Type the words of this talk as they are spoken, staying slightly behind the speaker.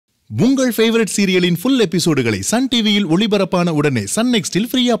உங்கள் favourite சீரியலின் full எபிசோடுகளை Sun டிவியில் ஒளிபரப்பான உடனே சன் நெக்ஸ்டில்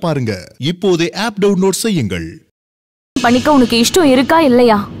ஃப்ரீயா பாருங்க. இப்போதே ஆப் டவுன்லோட் செய்யுங்கள். பண்ணிக்க உனக்கு இஷ்டம் இருக்கா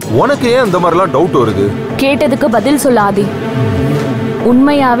இல்லையா? உனக்கு ஏன் இந்த மாதிரிலாம் டவுட் வருது? கேட்டதுக்கு பதில் சொல்ல ஆதி.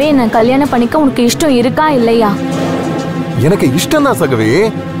 உண்மையாவே என்ன கல்யாணம் பண்ணிக்க உனக்கு இஷ்டம் இருக்கா இல்லையா? எனக்கு இஷ்டம் தான் சகவி.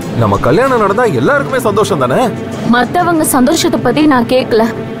 நம்ம கல்யாணம் நடந்தா எல்லாருக்குமே சந்தோஷம் தானே. மத்தவங்க சந்தோஷத்தை பத்தி நான் கேட்கல.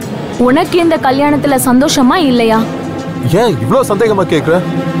 உனக்கு இந்த கல்யாணத்துல சந்தோஷமா இல்லையா? ஏன் இவ்ளோ சந்தேகமா கேக்குற?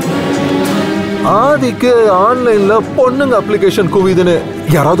 ஆதிக்கு ஆன்லைன்ல பொண்ணுங்க அப்ளிகேஷன் குவிதுன்னு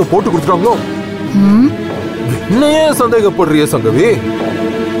யாராவது போட்டு கொடுத்துட்டாங்களோ? என்னையே சந்தேகப்படுறிய சங்கவி?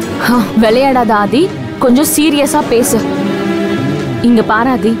 விளையாடாத ஆதி, கொஞ்சம் சீரியஸா பேசு. இங்க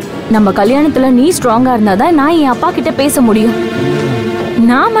பாராதி, நம்ம கல்யாணத்துல நீ ஸ்ட்ராங்கா இருந்தாதான் நான் என் அப்பா கிட்ட பேச முடியும்.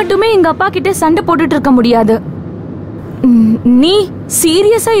 நான் மட்டுமே எங்க அப்பா கிட்ட சண்டை போட்டுட்டு இருக்க முடியாது. நீ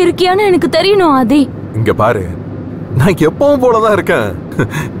சீரியஸா இருக்கியான்னு எனக்கு தெரியணும் ஆதி. இங்க பாரு, நான் எப்பவும் போலதான் இருக்கேன்.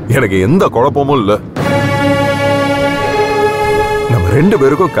 எனக்கு எந்த குழப்பமும் இல்ல. நம்ம ரெண்டு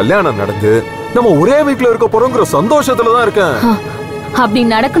பேருக்கும் கல்யாணம் நடந்து நம்ம ஒரே வீட்டுல இருக்க போறோங்கிற சந்தோஷத்துலதான் இருக்கேன். அப்படி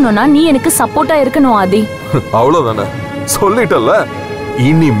நடக்கணும்னா நீ எனக்கு சப்போர்ட்டா இருக்கணும் ஆதி. அவ்வளவுதானே, சொல்லிட்டல்ல.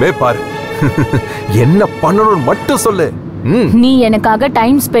 இனிமே பாரு, என்ன பண்ணணும்னு மட்டும் சொல்லு. நீ எனக்காக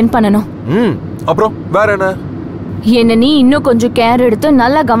டைம் ஸ்பெண்ட் பண்ணணும். அப்புறம் வேற என்ன? என்ன நீ இன்னும் கொஞ்சம் கேர் எடுத்து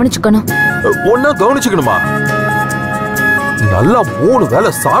நல்லா கவனிச்சுக்கணும். ஒன்னா கவனிச்சுக்கணுமா? நல்லா 3 வேளை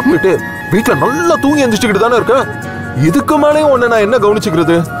சாப்பிட்டுட்டு வீட்டுல நல்லா தூங்கி எந்திரிச்சுக்கிட்டு தானே இருக்க. இதுக்கு மேலேயும் உன்னை நான் என்ன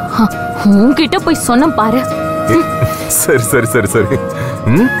கவனிச்சுக்கிறது? உன்கிட்ட போய் சொன்ன பாரு. சரி சரி சரி சரி.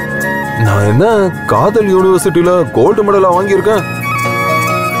 நான் என்ன காதல் யூனிவர்சிட்டியில கோல்டு மெடலா வாங்கியிருக்கேன்.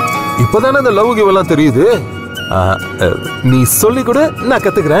 இப்பதானே இந்த லவ் கிவ் எல்லாம் தெரியுது. நீ சொல்லி கூட நான்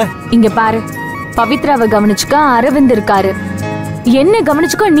கத்துக்கிறேன். இங்க பாரு, பவித்ராவை கவனிச்சுக்க அரவிந்த் இருக்காரு. என்ன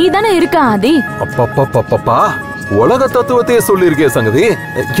கவனிச்சுக்க நீ தானே இருக்க ஆதி. அப்பா, உலக தத்துவத்தையே சொல்லி இருக்கே சங்கதி.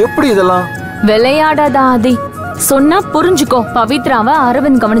 எப்படி இதெல்லாம்? விளையாடாத ஆதி, சொன்னா புரிஞ்சுக்கோ. பவித்ராவை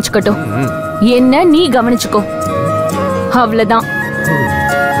அரவிந்த் கவனிச்சுக்கட்டும், என்ன நீ கவனிச்சுக்கோ, அவ்வளவுதான்.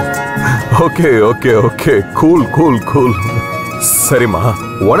 Okay okay okay, cool cool cool. சரிம்மா,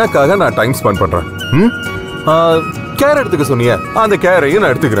 உனக்காக நான் டைம் ஸ்பெண்ட் பண்றேன். கேர் எடுத்துக்க சொன்னிய, அந்த கேரையும்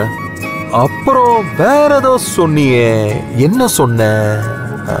நான் எடுத்துக்கிறேன். அப்புறம் வேற ஏதோ சொன்னியே, என்ன சொன்ன?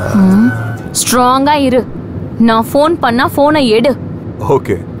 ஸ்ட்ராங்கா இரு. நான் போன் பண்ணா போனை எடு.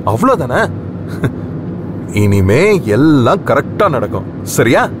 ஓகே, அவ்வளவுதானே. இனிமே எல்லாம் கரெக்டா நடக்கும்,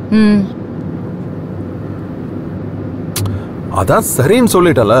 சரியா? அதான் சரின்னு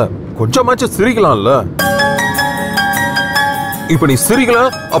சொல்லிட்டல, கொஞ்சமாச்சும் சிரிக்கலாம்ல. இப்ப நீ சிரிக்கல,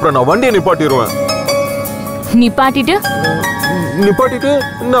 அப்புறம் நான் வண்டியை நிப்பாட்டிடுவேன். நிப்பாட்டிட்டு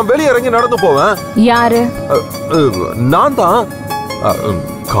நான் வெளியே இறங்கி நடந்து போவேன். யாரு? நான் தான்.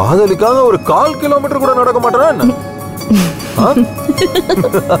 காதலிக்காக ஒரு 1/4 கிலோமீட்டர் கூட நடக்க மாட்டேன்.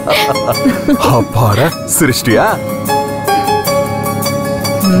 அப்பாடா, சிரிஷ்டியா?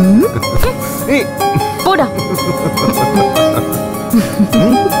 போடா.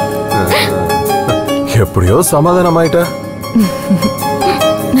 எப்படியோ சமாதானம் ஆயிட்ட.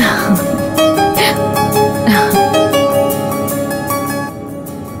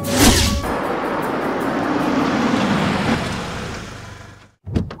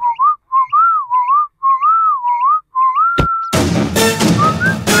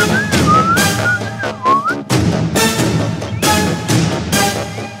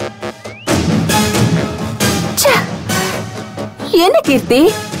 என்ன கீர்த்தி,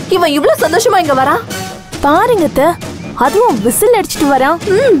 இவன் இவ்வளவு சந்தோஷமா இங்க வரா? பாருங்க, அதுவும் விசில் அடிச்சிட்டு வரான்.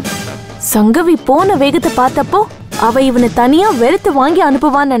 சங்கவி போன வேகத்தை பார்த்தப்போ அவ இவனை தனியா வெறுத்து வாங்கி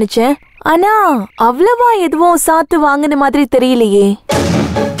அனுப்புவான்னு நினைச்சேன். ஆனா அவ்வளவா எதுவும் சாத்து வாங்கின மாதிரி தெரியலையே.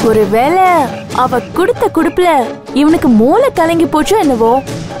 ஒருவேளை அவ கொடுத்த குடுப்புல இவனுக்கு மூளை கலங்கி போச்சோ என்னவோ.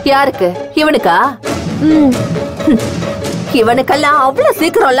 யாருக்கு? இவனுக்கா? இவனுக்கெல்லாம் அவ்வளவு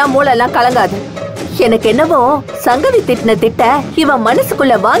சீக்கிரம் எல்லாம் மூளை எல்லாம் கலங்காது. எனக்கு என்னவோ சங்கவி திட்டின திட்ட இவன்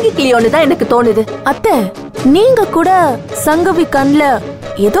மனசுக்குள்ள வாங்கிக்கலையோன்னு தான் எனக்கு தோணுது. அத்தை, நீங்க கூட சங்கவி கண்ல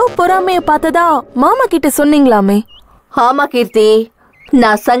ஏதோ பொறாமைய பார்த்ததா மாமா கிட்ட சொன்னீங்களாமே. ஆமா கீர்த்தி,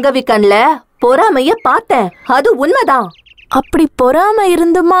 நான் சங்கவி கண்ல பொறாமைய பார்த்தேன், அது உண்மைதான். அப்படி பொறாம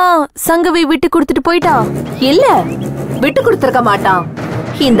இருந்துமா சங்கவி விட்டு கொடுத்துட்டு போயிட்டா? இல்ல, விட்டு கொடுத்திருக்க மாட்டான்.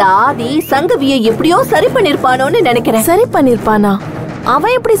 இந்த ஆதி சங்கவியை எப்படியோ சரி பண்ணிருப்பானோன்னு நினைக்கிறேன். சரி பண்ணிருப்பானா?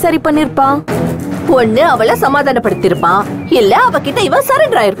 அவன் எப்படி சரி பண்ணிருப்பான்? ஒண்ணு அவளை சமாதானப்படுத்திருப்பான், இல்ல அவகிட்ட இவன்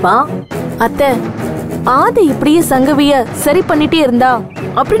சரண்டர் ஆயிருப்பான். அத்தை, ஆதி இப்படியே சங்கவிய சரி பண்ணிட்டே இருந்தா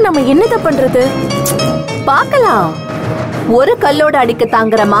அப்படி நம்ம என்னத பண்றது? பாக்கலாம். ஒரு கல்லோட அடிக்க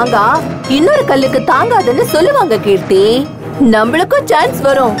தாங்குற மாங்கா இன்னொரு கல்லுக்கு தாங்காதுன்னு சொல்லுவாங்க கீர்த்தி. நம்மளுக்கும் சான்ஸ்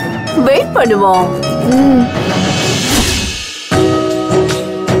வரும், வெயிட் பண்ணுவோம்.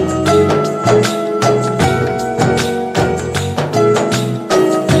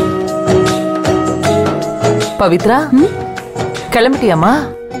 பவித்ரா கிளம்பிட்டியாமா?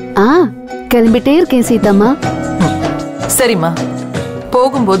 கிளம்பிட்டே இருக்கேன் சீதாம்மா. சரிம்மா,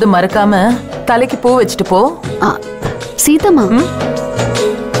 போகும்போது மறக்காம தலைக்கு பூ வச்சுட்டு போ. சீதாம்மா,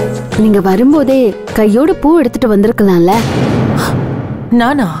 நீங்க வரும்போதே கையோட பூ எடுத்துட்டு வந்திருக்கலாம்ல.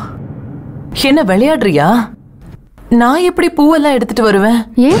 நானா? என்ன விளையாடுறியா? நான் எப்படி பூவெல்லாம் எடுத்துட்டு வருவேன்?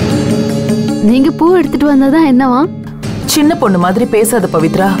 ஏன் நீங்க பூ எடுத்துட்டு வந்தாதான் என்னவா? சின்ன பொண்ணு மாதிரி பேசாத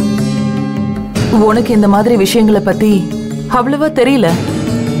பவித்ரா. உனக்கு இந்த மாதிரி விஷயங்களை பத்தி அவ்வளவா தெரியல.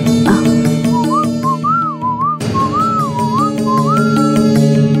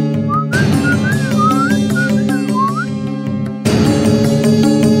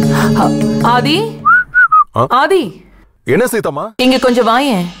 ஆதி, ஆதி, என்ன சீதாமா? இங்க கொஞ்சம்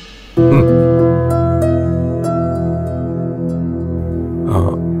வாயேன்.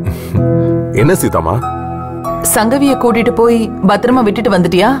 என்ன சீதாமா? சங்கவிய கூட்டிட்டு போய் பத்திரமா விட்டுட்டு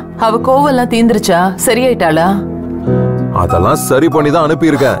வந்துட்டியா? அவ கோவெல்லாம் தீந்துருச்சா? சரியாயிட்டாளா? அதெல்லாம் சரி பண்ணி தான்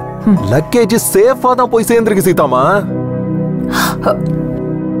அனுப்பி இருக்கேன். லக்கேஜ் சேஃபா தான் போய் சேர்ந்திருக்கு சீதாமா.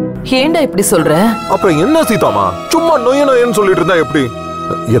 ஏண்டா இப்படி சொல்ற? அப்புறம் என்ன சீதாமா, சும்மா நொய்ய நொய்யன்னு சொல்லிட்டு இருந்தா எப்படி?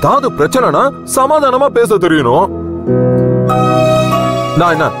 ஏதாவது பிரச்சனைனா சமாதானமா பேச தெரியணும்.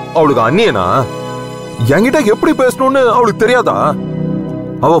 நான் என்ன அவளுக்கு அண்ணியனா? என்கிட்ட எப்படி பேசணும்னு அவளுக்கு தெரியாதா?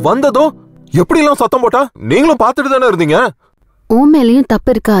 அவ வந்ததும் எப்படி எல்லாம் சத்தம் போட்டா? நீங்களும் பாத்துட்டு தானே இருந்தீங்க. உன் மேலயும்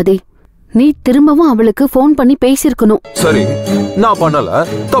தப்பு இருக்காதே. நீ திரும்பவும் அவளுக்கு போன் பண்ணி பேசிருக்கணும். சரி, நான் பண்ணல,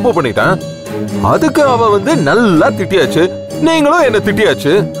 தப்பு பண்ணிட்டேன். அதுக்கு அவ வந்து நல்லா திட்டியாச்சு, நீங்களும் என்ன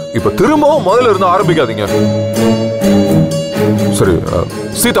திட்டியாச்சு. இப்ப திரும்பவும் முதல்ல இருந்து ஆரம்பிக்காதீங்க. சரி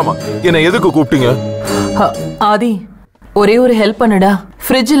சீதாமா, என்ன எதுக்கு கூப்பிட்டீங்க? ஆதி, ஒரே ஒரு ஹெல்ப் பண்ணுடா.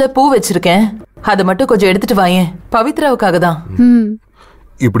 ஃப்ரிட்ஜ்ல பூ வச்சிருக்கேன், அதை மட்டும் கொஞ்சம் எடுத்துட்டு வாயேன். பவித்ராவுக்காக தான்.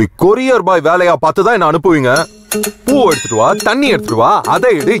 இப்படி கொரியர் பாய் வேலையா பார்த்துதான் என்ன அனுப்புவீங்க? பூ எடுத்துட்டு வா, தண்ணி எடுத்துட்டு வா,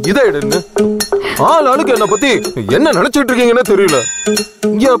 அதை எடு இதை எடுன்னு. ஆளுக்கு என்ன பத்தி என்ன நினைச்சிட்டு இருக்கீங்கன்னு தெரியல.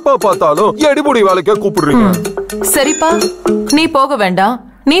 எப்ப பார்த்தாலும் எடிபுடி வேலைக்கா கூப்பிடுறீங்க. சரிப்பா, நீ போக வேண்டாம்.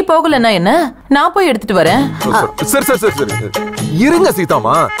 நீ போகலன்னா என்ன, நான் போய் எடுத்துட்டு வரேன். சரி சரி சரி சரி இருங்க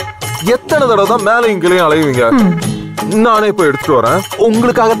சீதாமா. எத்தனை தடவை தான் மேலையும் கீழையும் அலைவீங்க? நானே போய் எடுத்துட்டு வரேன்.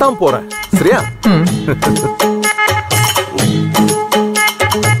 உங்களுக்காகத்தான் போறேன். சரியா?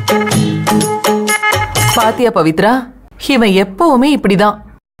 பாத்தியா பவித்ரா, இவன் எப்பவுமே இப்படிதான்.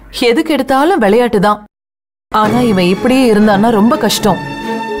 எதுக்கு எடுத்தாலும் விளையாட்டு தான். ஆனா இவன் இப்படியே இருந்தான்னா ரொம்ப கஷ்டம்.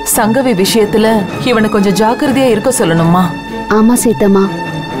 சங்கவி விஷயத்துல இவனை கொஞ்சம் ஜாக்கிரதையா இருக்க சொல்லணுமா? ஆமா சீதாம்மா,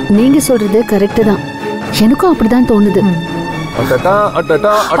 நீங்க சொல்றது கரெக்ட் தான். எனக்கும் அப்படிதான் தோணுது.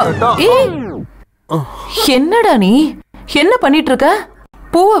 என்னடா நீ என்ன பண்ணிட்டு இருக்க?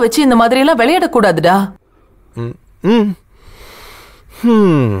 பூவை வச்சு இந்த மாதிரி எல்லாம் விளையாட கூடாதுடா.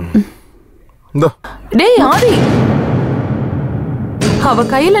 டேய் ஆதி, அவ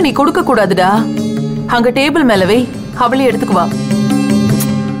கையில நீ கொடுக்க கூடாதுடா. அங்க டேபிள் மேல வை, அவளே எடுத்துக்குவா.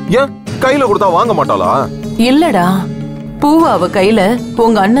 ஏன் கையில கொடுத்தா வாங்க மாட்டாளா? இல்லடா, பூவை அவ கையில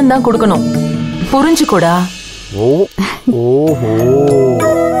உங்க அண்ணன் தான் கொடுக்கணும். புரிஞ்சுக்கோடா. ஓ ஓஹோ,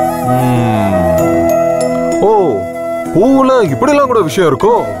 ஓ பூவுல இப்படி எல்லாம் கூட விஷயம்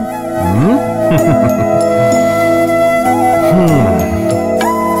இருக்கோ?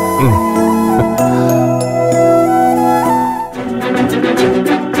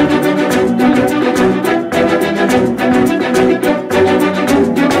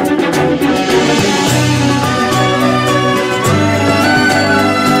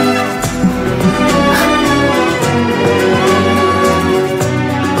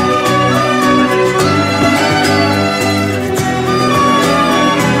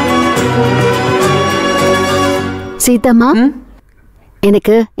 சீதாம்மா,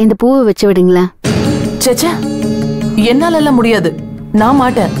 எனக்கு இந்த பூவை வச்சு விடுங்களேன். சேச்சே, என்னால எல்லாம் முடியாது, நான்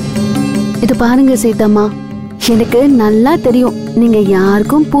மாட்டேன். இது பாருங்க சீதாம்மா, எனக்கு நல்லா தெரியும் நீங்க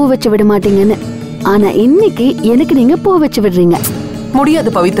யாருக்கும் பூ வச்சு விட மாட்டீங்கன்னு. ஆனா இன்னைக்கு எனக்கு நீங்க பூ வச்சு விடுறீங்க.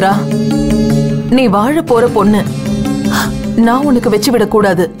 முடியாது பவித்ரா, நீ வாழ போற பொண்ணு, நான் உனக்கு வச்சு விட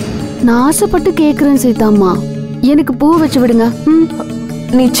கூடாது. நான் ஆசைப்பட்டு கேக்குறேன் சீதாம்மா, எனக்கு பூ வச்சு விடுங்க.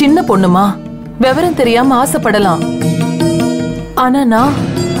 நீ சின்ன பொண்ணுமா, விவரம் தெரியாம ஆசைப்படலாம். ஆனா நான்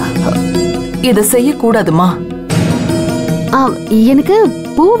இத செய்ய கூடாதுமா. எனக்கு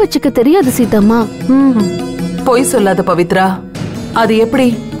பூ வச்சுக்க தெரியாது சீதாம்மா. பொய் சொல்லாத பவித்ரா. அது எப்படி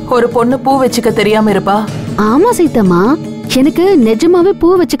ஒரு பொண்ணு பூ வச்சுக்க தெரியாம இருப்பா? ஆமா சீதாம்மா, எனக்கு நிஜமாவே பூ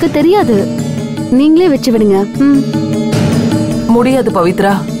வச்சுக்க தெரியாது. நீங்களே வச்சு விடுங்க. முடியாது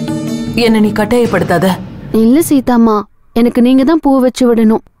பவித்ரா, என்ன நீ கட்டாயப்படுத்தாத. இல்ல சீதாம்மா, எனக்கு நீங்க தான் பூ வச்சு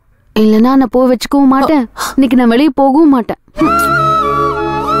விடணும். இல்லனா நான் பூ வச்சுக்கவும் மாட்டேன், இன்னைக்கு நான் வெளியே போகவும் மாட்டேன்.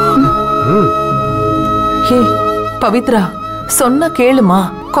 பவித்ரா, சொன்ன கேளுமா.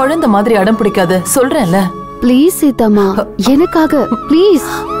 குழந்தை மாதிரி அடம் பிடிக்காத, சொல்றேன்ல. ப்ளீஸ் சீதாமா, எனக்காக ப்ளீஸ்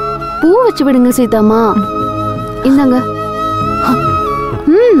பூ வச்சு விடுங்க சீதாமா. இந்தாங்க.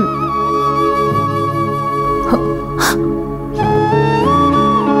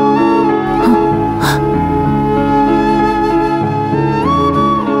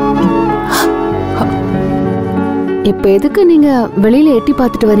 இப்ப எதுக்கு நீங்க வெளியில எட்டி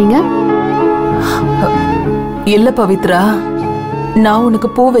பார்த்துட்டு வரீங்க? இல்ல பவித்ரா, நான் உனக்கு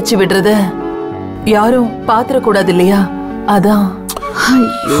பூ வச்சு விடுறத யாரும் பாத்திர கூடாது இல்லையா, அதான்.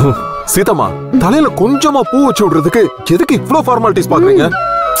 சீதாமா, தலையில கொஞ்சமா பூ வச்சு விடுறதுக்கு எதுக்கு இவ்ளோ ஃபார்மாலிட்டிஸ் பாக்குறீங்க?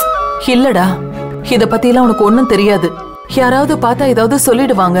 இல்லடா, இத பத்தி எல்லாம் உனக்கு ஒண்ணும் தெரியாது. யாராவது பார்த்தா ஏதாவது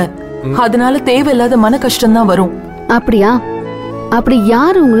சொல்லிடுவாங்க. அதனால தேவையில்லாத மன கஷ்டம் தான் வரும். அப்படியா? அப்படி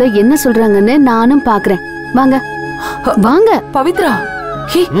யாரு உங்களை என்ன சொல்றாங்கன்னு நானும் பாக்குறேன். வாங்க வாங்க. பவித்ரா,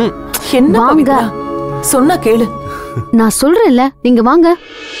 என்ன பவித்ரா, சொன்னா கேளு. நான் சொல்றேன்ல, நீங்க வாங்க.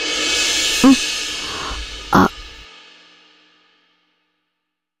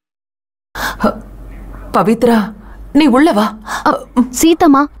 பவித்ரா, நீ உள்ள வா.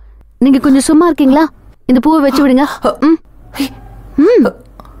 சீதாமா, நீங்க கொஞ்சம் சும்மா இருக்கீங்களா? இந்த பூவை வச்சு விடுங்க.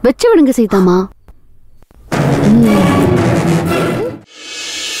 வச்சு விடுங்க சீதாமா.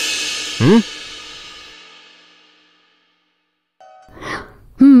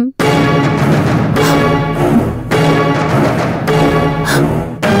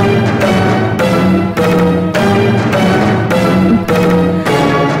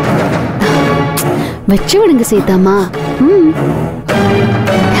 வச்சு விடுங்க சீதாமா.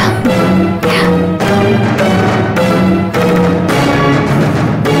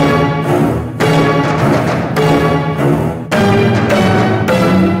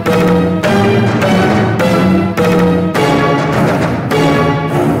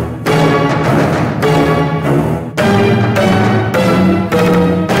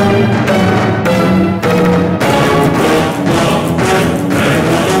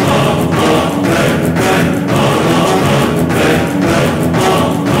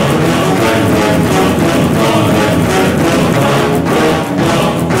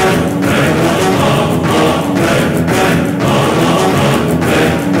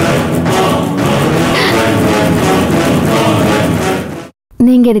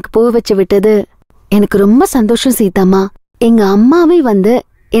 நீங்க எனக்கு பூ வச்சு விட்டது எனக்கு ரொம்ப சந்தோஷம் சீதாமா. எங்க அம்மாவே வந்து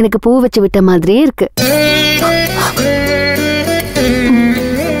எனக்கு பூ வச்சு விட்ட மாதிரியே இருக்கு.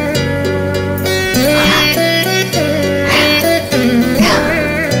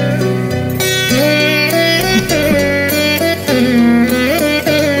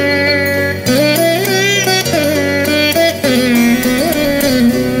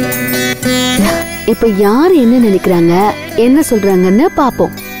 இப்ப யார் என்ன நினைக்கிறாங்க, என்ன சொல்றாங்கன்னு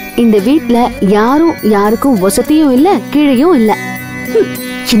பாப்போம். இந்த வீட்ல யாரும் யாருக்கும் வசதியும் இல்ல, கீழையும் இல்ல.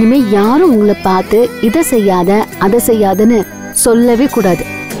 இனிமே யாரும் உங்களை பார்த்து இதை செய்யாத அதை செய்யாதன்னு சொல்லவே கூடாது.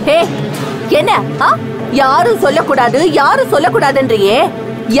 என்ன யாரும் சொல்லக்கூடாது, யாரும் சொல்லக்கூடாதுன்றியே,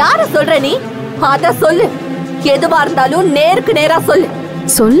 யாரு சொல்ற நீ? அத சொல்லு. எதுவா இருந்தாலும் நேருக்கு நேரா சொல்லு.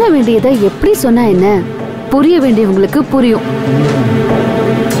 சொல்ல வேண்டியதை எப்படி சொன்னா என்ன? புரிய வேண்டியவங்களுக்கு புரியும்.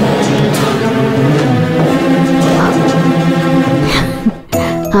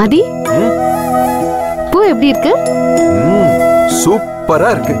 ஆதி, பூ எப்படி இருக்கு? சூப்பரா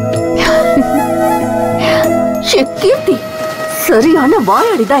இருக்கு. கீர்த்தி, சரியான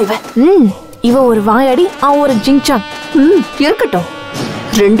வாயாடிதான் இவ. இவ ஒரு வாயாடி, அவன் ஒரு ஜிங்சாங். இருக்கட்டும்,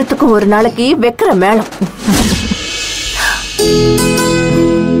 ரெண்டுத்துக்கும் ஒரு நாளைக்கு வைக்கிற மேளம்.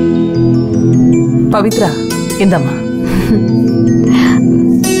 பவித்ரா, இந்தம்மா.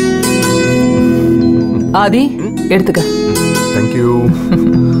 ஆதி, எடுத்துக்க. Thank you.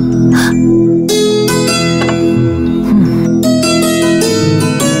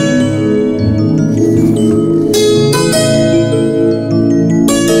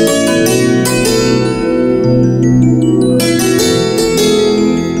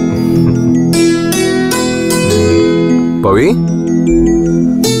 பவி,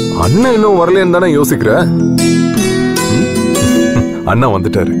 அண்ணன் இன்னும் வரலன்னு தானே யோசிக்கிற? அண்ணா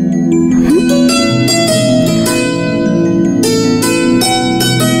வந்துட்டாரு.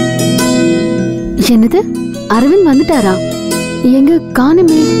 என்னது, அரவிந்த் வந்துட்டாரா? எங்க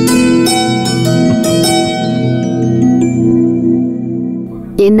காணுமே?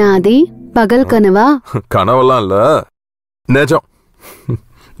 என்ன ஆதி, பகல் கனவா? கனவெல்லாம் இல்ல, நிஜம்.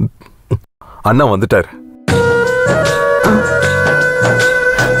 அண்ணா வந்துட்டாரு.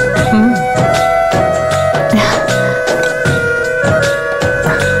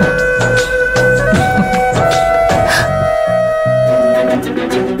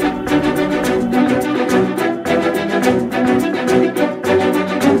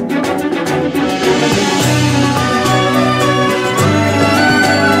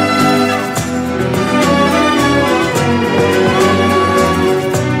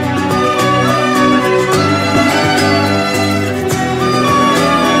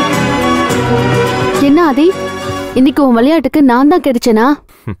 இன்னைக்கு உன் விளையாட்டுக்கு நான் தான் கிடைச்சனா?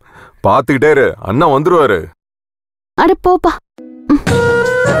 பாத்துக்கிட்டே இரு, அண்ணா வந்துருவாரு. அட போப்பா.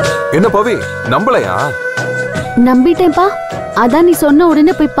 என்ன பவி, நம்பலையா? நம்பிட்டேன்ப்பா. அதான் நீ சொன்ன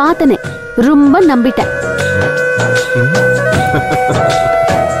உடனே போய் பார்த்தனே, ரொம்ப நம்பிட்டேன்.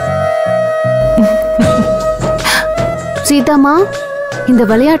 சீதாமா, இந்த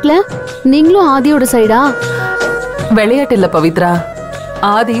விளையாட்டுல நீங்களும் ஆதியோட சைடா? விளையாட்டு இல்ல பவித்ரா,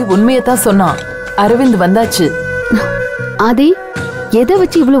 ஆதி உண்மையத்தான் சொன்னான். அரவிந்த் வந்தாச்சு. ஆதி, எதை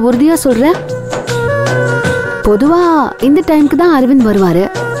வச்சு இவ்வளவு உறுதியா சொல்ற? பொதுவா இந்த டைம்க்கு தான் அரவிந்த் வருவாரு,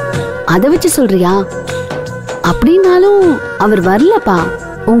 அதை வச்சு சொல்றியா? அப்படின்னாலும் அவர் வரலப்பா.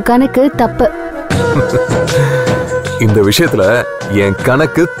 உன் கணக்கு தப்பு. இந்த விஷயத்துல என்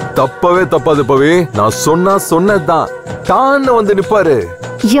கணக்கு தப்பவே தப்பாது பவி. நான் சொன்னதுதான் தான்னு வந்து நிப்பாரு.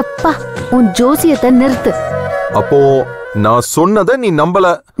 எப்பா, உன் ஜோசியத்தை நிறுத்து. அப்போ நான் சொன்னதை நீ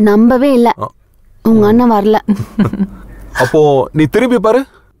நம்பல? நம்பவே இல்ல. உங்க அண்ணன் வரல. அப்போ நீ திரும்பி பாரு.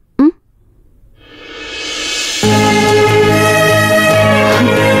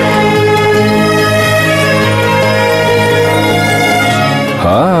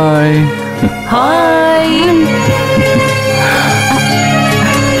 ஹாய். ஹாய்.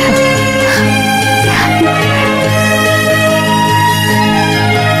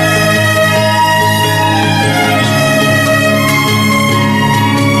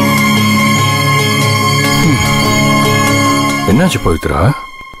 என்னாச்சு பவித்ரா,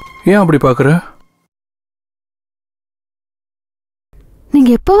 ஏன் அப்படி பாக்குற? நீங்க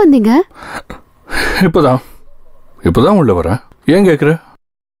எப்ப வந்தீங்க? இப்பதான் உள்ள வரேன். ஏன் கேக்குற?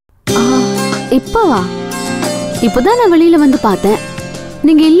 இப்பவா? இப்பதான் நான் வெளியில வந்து பார்த்தேன்,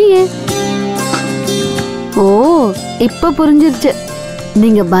 நீங்க இல்லையே. ஓ, இப்ப புரிஞ்சிருச்சு.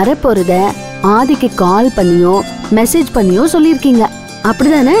 நீங்க வர போறத ஆதிக்கு கால் பண்ணியோ மெசேஜ் பண்ணியோ சொல்லிருக்கீங்க,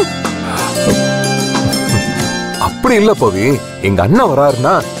 அப்படிதானே? அப்படி இல்ல பவி, எங்க அண்ணன்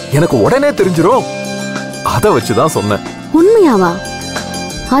வராருன்னா எனக்கு உடனே தெரிஞ்சிரும். அத வச்சுதான் சொன்னேன். உண்மையாவா?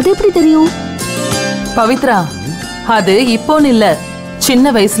 அது எப்படி தெரியும்? பவித்ரா, அது இப்போன்னு இல்ல,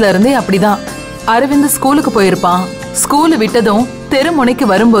 சின்ன வயசுல இருந்தே அப்படிதான். அரவிந்த் ஸ்கூலுக்கு போயிருப்பான். ஸ்கூலு விட்டதும் தெருமுனைக்கு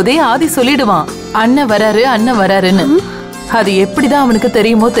வரும்போதே ஆதி சொல்லிடுவான், அண்ணன் வராருன்னு. அது எப்படிதான் அவனுக்கு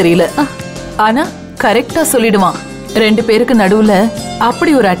தெரியுமோ தெரியல, ஆனா கரெக்டா சொல்லிடுவான். 2 பேருக்கு நடுவுல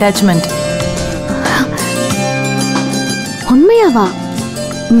அப்படி ஒரு அட்டாச்மெண்ட். உண்மையாவா?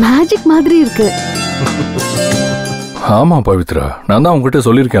 மேஜிக் மாதிரி இருக்கு. ஆமா பவித்ரா, நான் தான் உங்ககிட்ட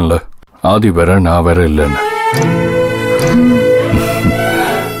சொல்லியிருக்கேன்ல, ஆதி வேற நான் வேற இல்லைன்னு.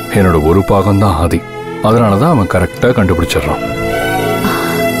 என்னோட ஒரு பாகம் தான் ஆதி, அதனாலதான் அவன் கரெக்டா கண்டுபிடிச்சிடறான்.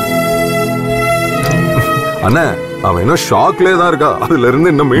 அண்ணா, அவன் இன்னும் ஷாக்லயே தான் இருக்கா, அதுல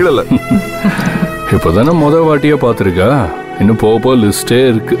இருந்து இன்னும் மீளல. இப்பதானே வாட்டியா பாத்துருக்கா, இன்னும் போக லிஸ்டே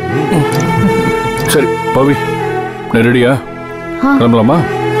இருக்கு. சரி பவி, ரெடியா? கிளம்பலாமா?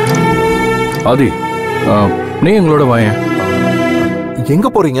 ஆதி, நீ எங்களோட வாயேன். எங்க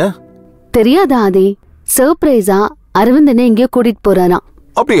போறீங்க? தெரியாதா ஆதி? சர்ப்ரைஸா அரவிந்தனை எங்கேயோ கூட்டிட்டு போறாராம்.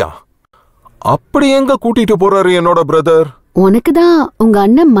 அப்படியா? அப்படி எங்க கூட்டிட்டு போறாரு என்னோட பிரதர்? உனக்குதான் உங்க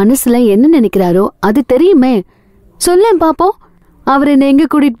அண்ணன் மனசுல என்ன நினைக்கிறாரோ அது தெரியுமே. சொல்லேன் பாப்போம், அவர் என்ன எங்க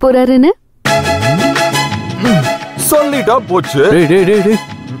கூட்டிட்டு போறாருன்னு. சொல்லிட்டா போச்சு.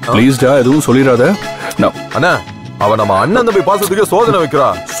 ப்ளீஸ்டா, எதுவும் சொல்லிடாத. அண்ணா, அவ நம்ம அண்ணன் தம்பி பாசத்துக்கு சோதனை வைக்கிறா,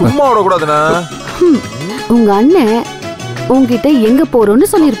 சும்மா விடக்கூடாதுண்ணா. உங்க அண்ணன் உன்கிட்ட எங்க போறோம்னு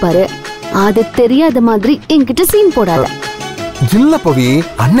சொல்லிருப்பாரு, அது தெரியாத மாதிரி என்கிட்ட சீன் போடாத. இல்ல பவி,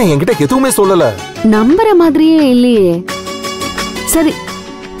 அண்ணன் என்கிட்ட எதுவுமே சொல்லல. நம்புற மாதிரியே இல்லையே. சரி,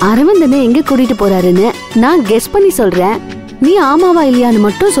 அரவிந்தனை எங்க கூட்டிட்டு போறாருன்னு நான் கெஸ் பண்ணி சொல்றேன், நீ ஆமாவா இல்லையான்னு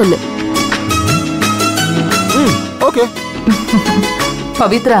மட்டும் சொல்லு. ஓகே.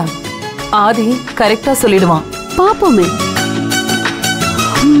 பவித்ரா, ஆதி கரெக்டா சொல்லிடுவான். பாப்போமே.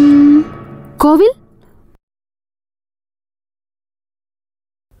 கோவில்?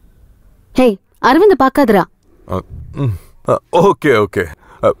 ஹே, அரவிந்த பாக்காதரா. Okay okay.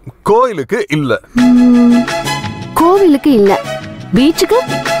 கோயிலுக்கு இல்ல. கோவிலுக்கு இல்ல. பீச்சுக்கு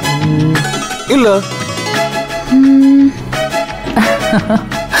இல்ல.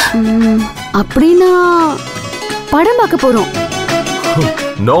 அப்படின்னா படம் பார்க்க போறோம்.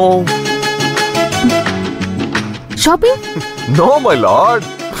 No. Shopping? No my Lord.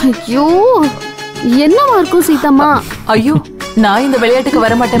 ஐயோ, என்னவா இருக்கும் சீதம்மா? ஐயோ, நான் இந்த விளையாட்டுக்கு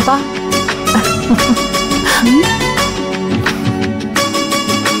வர மாட்டேன்பா.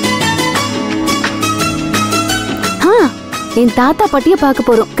 என் தாத்தா பாட்டிய பார்க்க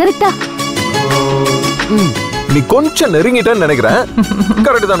போறோம், கரெக்டா? நீ கொஞ்சம் நெருங்கிட்டன்னு நினைக்கிறேன்.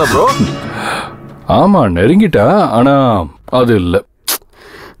 கரெக்ட் தானே ப்ரோ? ஆமா, நெருங்கிட்டா, ஆனா அது இல்ல.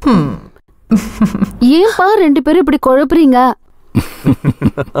 ஏன்பா 2 பேரும் இப்படி குழப்புறீங்க?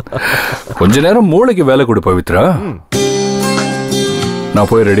 கொஞ்ச நேரம் மூளைக்கு வேலை கொடு பவித்ரா. நான்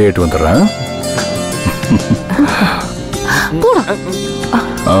போய் ரெடி ஆயிட்டு வந்துடுறேன்.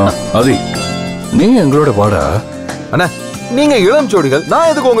 ஆதி, நீ எங்களோட வாடா. அண்ணா, நீங்க இளம் ஜோடிகள், நான்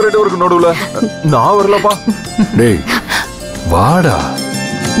எதுக்கு உங்க 2 பேருக்கு நடுவுல? நான் வரலப்பா. டேய் வாடா.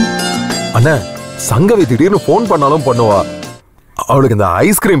 அண்ணா, சங்கவி திடீர்னு போன் பண்ணாலும் பண்ணுவா. அவளுக்கு இந்த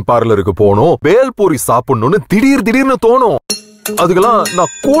ஐஸ்கிரீம் பார்லருக்கு போகணும், பேல்பூரி சாப்பிடணும்னு திடீர்னு தோணும். அதுக்கெல்லாம்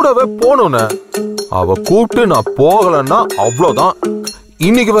நான் கூடவே போகணும்னு. அவ கூப்பிட்டு நான் போகலன்னா அவ்வளவுதான்.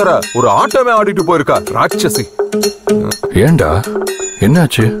 இன்னைக்கு வேற ஒரு ஆட்டமே ஆடிட்டு போயிருக்கா ராட்சசி. ஏண்டா,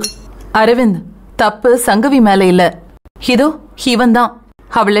 என்னாச்சு? அரவிந்த், தப்பு சங்கவி மேல இல்ல. இதோ இவன் தான்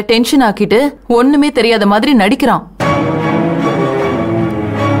அவளை டென்ஷன் ஆக்கிட்டு ஒண்ணுமே தெரியாத மாதிரி நடிக்கிறான்.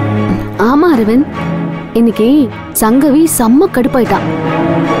 ஆமா அரவிந்த், இன்னைக்கு சங்கவி செம்ம கடுப்பாயிட்டான்.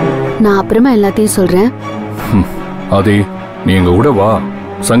 நான் அப்புறமா எல்லாத்தையும் சொல்றேன். ஆதி, நீ எங்க கூட வா.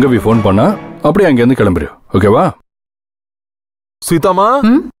 சங்கவி போன் பண்ணா அப்படியே அங்க இருந்து கிளம்புறியோ, ஓகேவா? சீதாமா,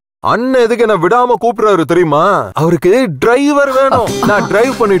 அண்ணன் எதுக்கு என்ன விடாம கூப்பிடுறாரு தெரியுமா? அவருக்கு டிரைவர் வேணும். நான்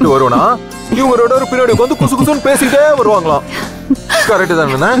டிரைவ் பண்ணிட்டு வருவேனா, இவங்க 2 பேரும் பின்னாடி வந்து குசு குசுன்னு பேசிட்டே வருவாங்களாம். கரெக்ட்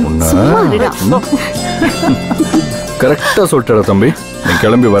தானே? கரெக்டா சொல்லிட்டா தம்பி. நீ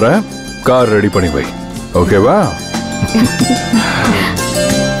கிளம்பி வர, கார் ரெடி பண்ணி வை, ஓகேவா?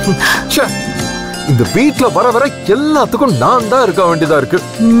 இந்த வீட்ல வர வர எல்லாத்துக்கும் நான் தான் இருக்க வேண்டியதா இருக்கு.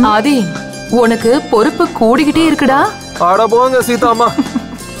 ஆதி, உனக்கு பொறுப்பு கூடிக்கிட்டே இருக்குடா. அட போங்க சீதாமா,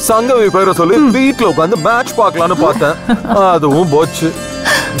 சங்கவி பேரை சொல்லி வீட்ல உட்காந்து மேட்ச் பார்க்கலான்னு பார்த்தேன், அதுவும் போச்சு.